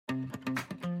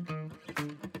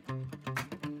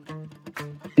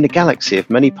In a galaxy of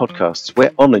many podcasts,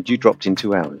 we're honoured you dropped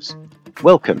into ours.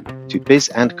 Welcome to Biz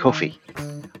and Coffee.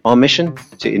 Our mission: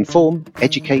 to inform,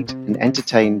 educate and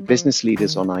entertain business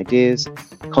leaders on ideas,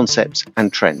 concepts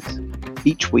and trends.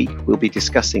 Each week we'll be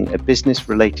discussing a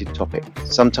business-related topic,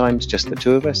 sometimes just the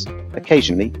two of us,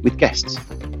 occasionally with guests.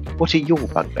 What are your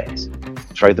bugbears?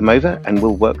 Throw them over and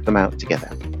we'll work them out together.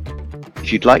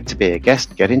 If you'd like to be a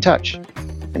guest, get in touch.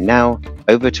 And now,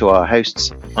 over to our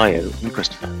hosts, Io and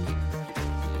Christopher.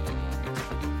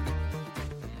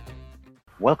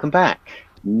 Welcome back.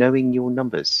 Knowing your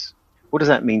numbers. What does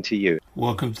that mean to you?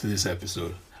 Welcome to this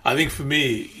episode. I think for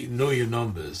me, know your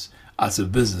numbers as a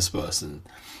business person,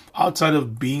 outside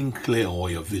of being clear on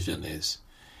what your vision is,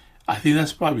 I think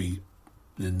that's probably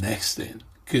the next thing.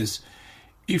 Because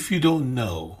if you don't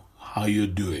know how you're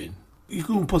doing, you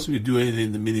couldn't possibly do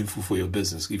anything meaningful for your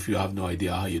business if you have no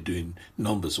idea how you're doing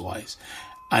numbers-wise.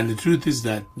 And the truth is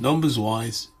that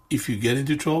numbers-wise, if you get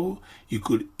into trouble, you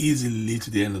could easily lead to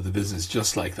the end of the business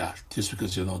just like that, just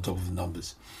because you're not on top of the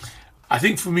numbers. I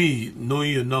think for me,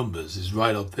 knowing your numbers is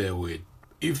right up there with,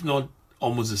 if not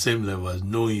almost the same level as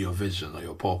knowing your vision or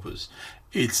your purpose.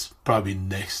 It's probably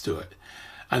next to it.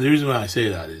 And the reason why I say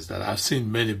that is that I've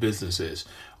seen many businesses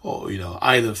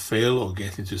either fail or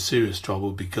get into serious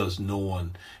trouble because no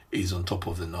one is on top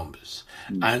of the numbers.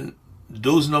 And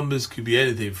those numbers could be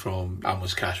anything from how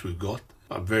much cash we've got.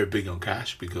 I'm very big on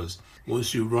cash because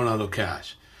once you run out of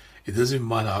cash, it doesn't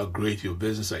matter how great your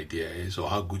business idea is or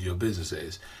how good your business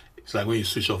is. It's like when you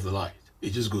switch off the light,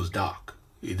 it just goes dark.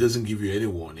 It doesn't give you any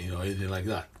warning or anything like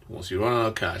that. Once you run out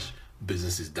of cash,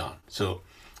 business is done. So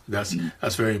that's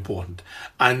very important.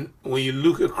 And when you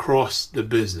look across the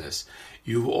business,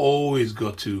 you've always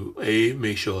got to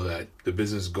make sure that the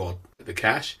business got the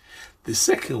cash. The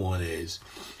second one is,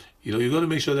 you've got to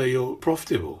make sure that you're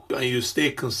profitable and you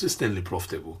stay consistently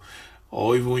profitable,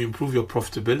 or even improve your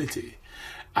profitability.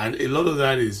 And a lot of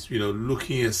that is,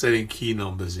 looking at setting key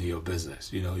numbers in your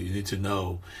business. You need to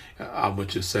know how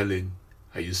much you're selling.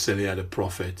 Are you selling at a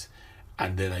profit?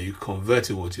 And then are you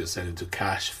converting what you're selling to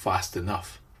cash fast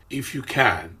enough? If you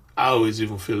can, I always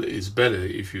even feel it's better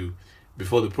if you,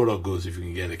 before the product goes, if you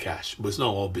can get the cash. But it's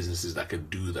not all businesses that can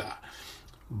do that.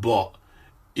 But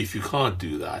if you can't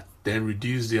do that, then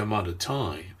reduce the amount of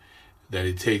time that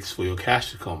it takes for your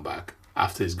cash to come back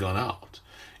after it's gone out.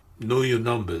 Know your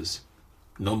numbers.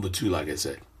 Number two, like I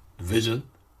said, vision,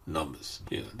 numbers.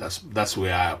 That's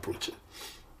where I approach it.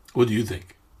 What do you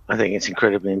think? I think it's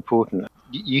incredibly important.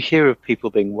 You hear of people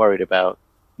being worried about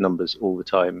numbers all the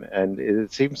time, and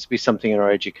it seems to be something in our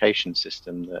education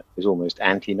system that is almost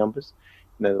anti-numbers.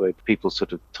 In other words, people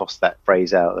sort of toss that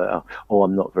phrase out that,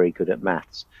 I'm not very good at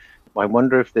maths. I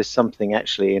wonder if there's something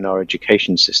actually in our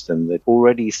education system that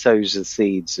already sows the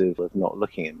seeds of not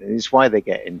looking at it. It's why they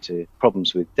get into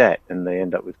problems with debt and they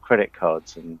end up with credit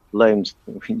cards and loans.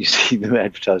 When you see them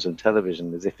advertised on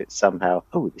television as if it's somehow,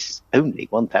 this is only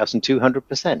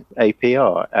 1,200%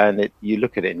 APR. And you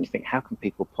look at it and you think, how can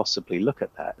people possibly look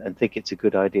at that and think it's a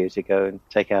good idea to go and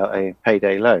take out a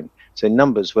payday loan? So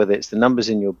numbers, whether it's the numbers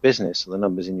in your business or the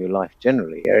numbers in your life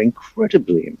generally, are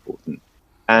incredibly important.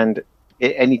 And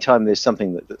anytime there's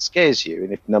something that scares you,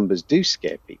 and if numbers do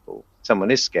scare people, someone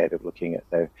is scared of looking at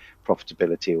their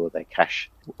profitability or their cash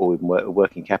or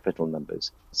working capital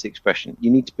numbers, it's the expression. You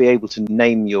need to be able to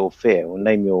name your fear or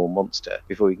name your monster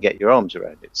before you get your arms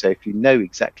around it. So if you know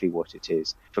exactly what it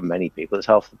is, for many people, it's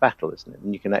half the battle, isn't it?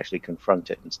 And you can actually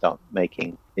confront it and start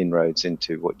making inroads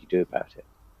into what you do about it.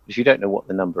 If you don't know what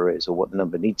the number is or what the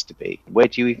number needs to be, where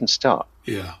do you even start?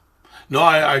 Yeah. No,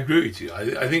 I agree with you.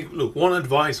 I think, look, one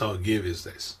advice I'll give is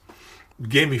this.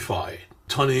 Gamify it.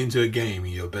 Turn it into a game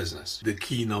in your business. The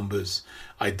key numbers,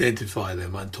 identify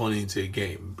them and turn it into a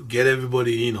game. Get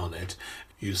everybody in on it.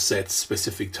 You set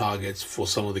specific targets for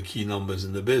some of the key numbers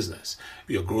in the business.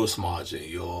 Your gross margin,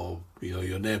 your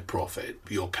net profit,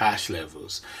 your cash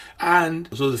levels. And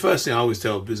so the first thing I always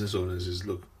tell business owners is,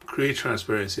 look, create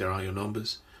transparency around your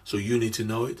numbers. So you need to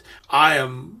know it. I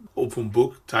am open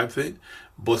book type thing.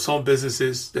 But some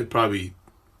businesses, they probably,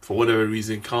 for whatever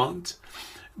reason, can't.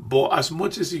 But as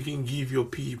much as you can give your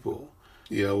people,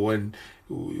 when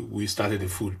we started the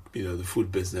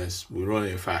food business, we were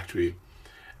running a factory,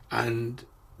 and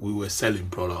we were selling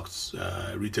products,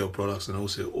 retail products and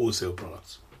also wholesale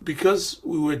products. Because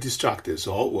we were distracted,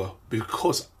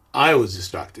 because I was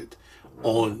distracted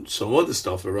on some other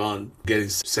stuff around getting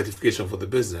certification for the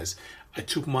business, I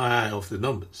took my eye off the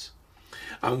numbers.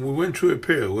 And we went through a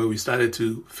period where we started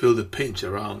to feel the pinch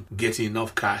around getting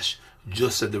enough cash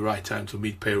just at the right time to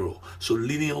meet payroll. So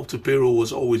leading up to payroll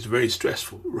was always very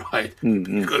stressful, right?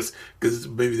 Mm-hmm. Because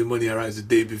maybe the money arrives the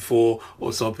day before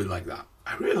or something like that.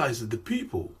 I realized that the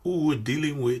people who were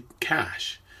dealing with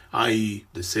cash, i.e.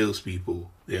 the salespeople,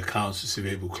 the accounts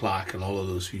receivable clerk and all of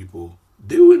those people,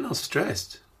 they were not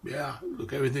stressed. Yeah,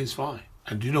 look, everything's fine.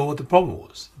 And do you know what the problem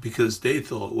was? Because they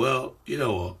thought, well, you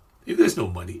know what? If there's no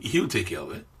money, he'll take care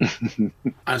of it.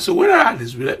 And so when I had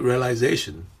this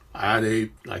realization, I had a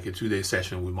 2-day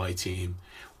session with my team,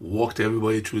 walked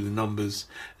everybody through the numbers,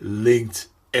 linked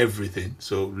everything.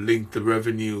 So linked the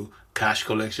revenue, cash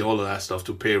collection, all of that stuff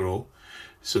to payroll.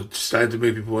 So starting to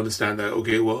make people understand that,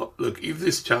 okay, well, look, if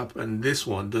this chap and this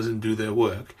one doesn't do their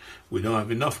work, we don't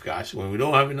have enough cash. When we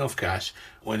don't have enough cash,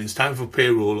 when it's time for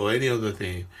payroll or any other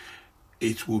thing,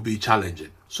 it will be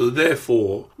challenging. So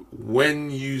therefore,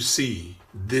 when you see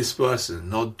this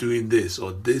person not doing this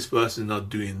or this person not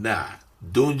doing that,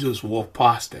 don't just walk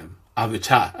past them. Have a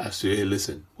chat as to, hey,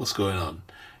 listen, what's going on?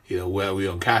 Where are we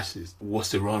on cash? What's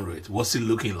the run rate? What's it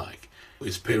looking like?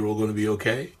 Is payroll going to be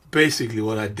okay? Basically,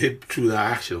 what I did through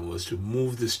that action was to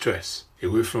move the stress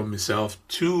away from myself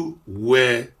to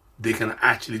where they can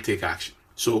actually take action.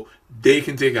 So they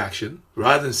can take action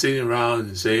rather than sitting around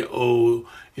and say, oh,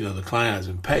 the client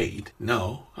hasn't paid.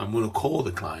 No, I'm going to call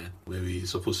the client. Maybe he's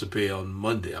supposed to pay on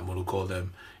Monday. I'm going to call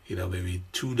them, maybe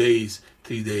 2 days,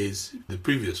 3 days the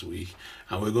previous week.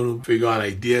 And we're going to figure out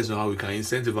ideas on how we can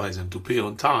incentivize them to pay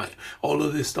on time. All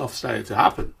of this stuff started to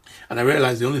happen. And I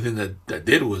realized the only thing that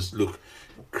did was, look,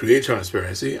 create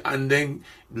transparency and then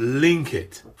link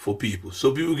it for people.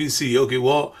 So people can see, okay,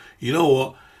 well, you know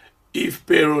what? If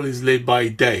payroll is late by a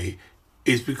day,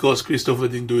 it's because Christopher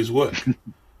didn't do his work.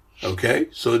 Okay?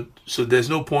 So there's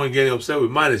no point getting upset with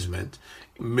management.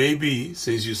 Maybe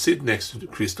since you sit next to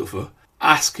Christopher,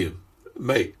 ask him,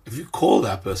 mate, if you call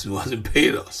that person who hasn't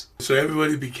paid us. So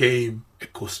everybody became a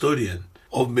custodian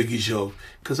of making sure,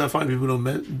 because I find people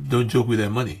don't joke with their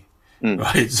money.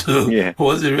 Right? So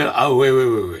what's the real? Oh,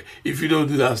 wait. If you don't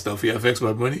do that stuff, it affects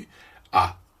my money.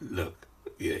 Look,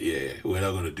 yeah, we're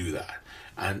not going to do that.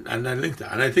 And I link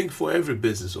that. And I think for every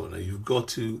business owner, you've got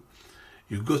to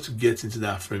get into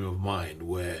that frame of mind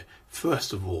where,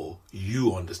 first of all,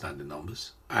 you understand the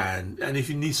numbers. And if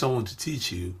you need someone to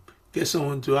teach you, get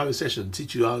someone to have a session,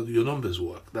 teach you how your numbers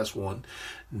work. That's one.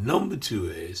 Number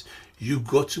two is you've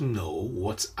got to know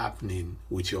what's happening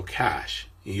with your cash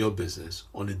in your business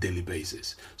on a daily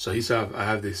basis. So I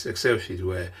have this Excel sheet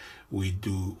where we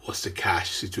do what's the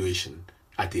cash situation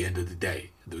at the end of the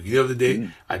day. At the beginning of the day,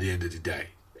 at the end of the day,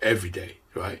 every day,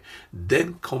 right?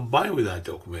 Then combined with that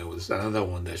document was another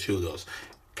one that showed us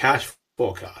cash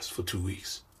forecast for 2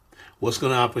 weeks. What's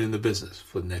going to happen in the business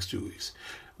for the next 2 weeks?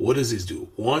 What does this do?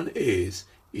 One is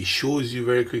it shows you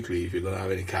very quickly if you're going to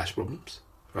have any cash problems,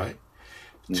 right?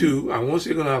 Two, and once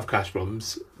you're going to have cash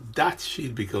problems, that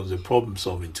sheet becomes a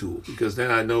problem-solving tool, because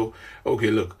then I know, okay,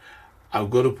 look, I've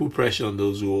got to put pressure on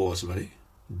those who owe us money.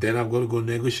 Then I've got to go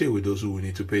negotiate with those who we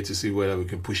need to pay to see whether we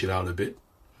can push it out a bit,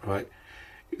 right?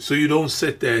 So you don't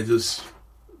sit there and just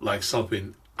like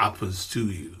something happens to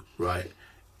you, right?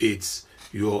 It's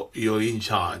you're in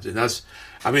charge, and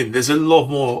there's a lot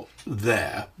more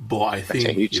there, but I think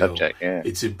that's a huge subject.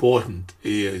 It's important.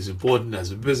 It's important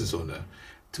as a business owner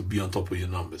to be on top of your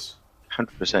numbers.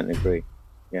 100% agree.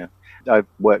 Yeah, I've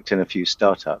worked in a few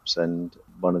startups, and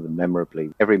one of them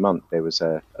memorably, every month there was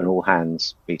an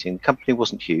all-hands meeting. The company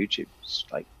wasn't huge; it was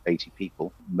like 80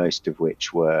 people, most of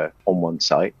which were on one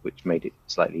site, which made it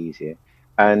slightly easier.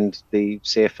 And the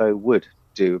CFO would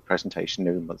do a presentation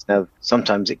every month. Now,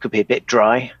 sometimes it could be a bit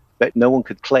dry, but no one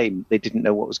could claim they didn't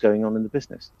know what was going on in the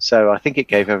business. So I think it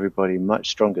gave everybody much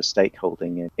stronger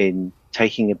stakeholding in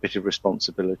taking a bit of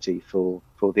responsibility for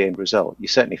the end result. You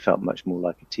certainly felt much more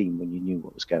like a team when you knew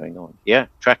what was going on. Yeah,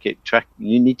 track.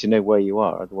 You need to know where you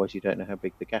are, otherwise you don't know how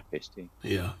big the gap is, do you?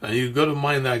 Yeah, and you've got to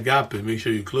mind that gap and make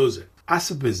sure you close it. As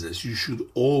a business, you should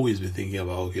always be thinking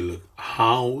about, okay, look,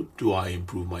 how do I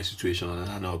improve my situation on an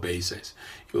annual basis?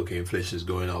 Okay, inflation is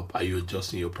going up. Are you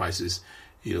adjusting your prices,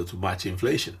 to match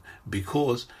inflation?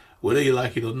 Because whether you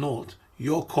like it or not,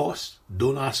 your costs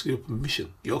don't ask your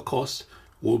permission. Your costs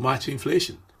will match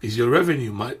inflation. Is your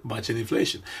revenue matching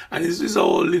inflation? And these are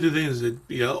all little things that,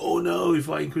 oh no, if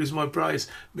I increase my price,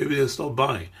 maybe they'll stop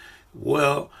buying.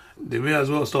 Well, they may as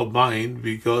well stop buying,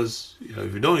 because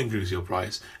if you don't increase your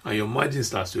price and your margin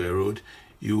starts to erode,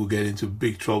 you will get into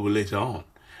big trouble later on.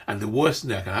 And the worst thing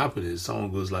that can happen is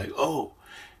someone goes like, oh,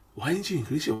 why didn't you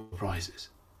increase your prices?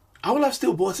 I will have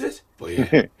still bought it. But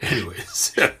yeah,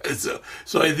 anyways.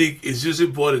 So I think it's just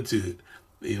important to,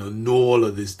 know all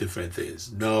of these different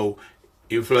things. Know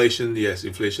inflation, yes,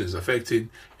 inflation is affecting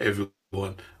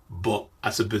everyone. But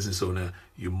as a business owner,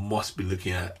 you must be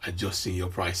looking at adjusting your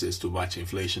prices to match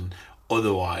inflation.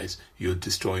 Otherwise, you're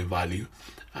destroying value.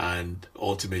 And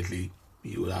ultimately,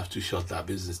 you would have to shut that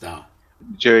business down.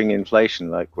 During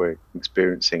inflation, like we're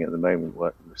experiencing at the moment,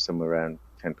 what somewhere around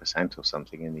 10% or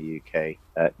something in the UK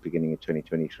at the beginning of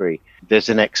 2023, there's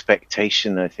an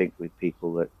expectation, I think, with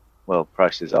people that, well,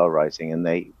 prices are rising, and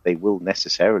they will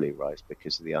necessarily rise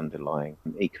because of the underlying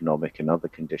economic and other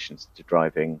conditions that are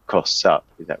driving costs up,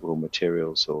 be that raw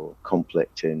materials or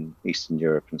conflict in Eastern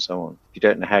Europe and so on. If you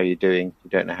don't know how you're doing, you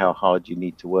don't know how hard you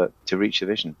need to work to reach a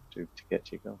vision, to get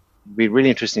to your goal. It'd be really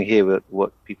interesting to hear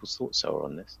what people's thoughts are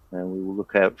on this, and we will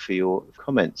look out for your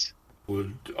comments.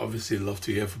 We'd obviously love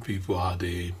to hear from people how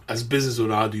they, as a business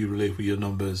owner, how do you relate with your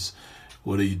numbers?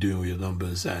 What are you doing with your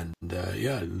numbers? And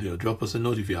drop us a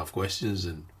note if you have questions,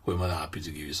 and we're more than happy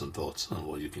to give you some thoughts on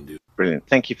what you can do. Brilliant.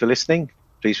 Thank you for listening.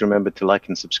 Please remember to like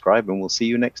and subscribe, and we'll see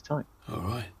you next time. All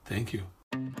right. Thank you.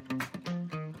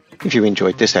 If you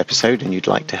enjoyed this episode and you'd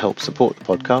like to help support the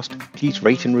podcast, please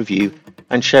rate and review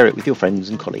and share it with your friends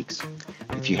and colleagues.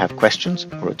 If you have questions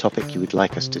or a topic you would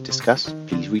like us to discuss,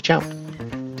 please reach out.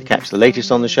 To catch the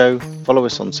latest on the show, follow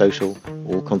us on social.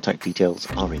 All contact details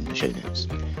are in the show notes.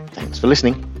 Thanks for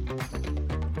listening.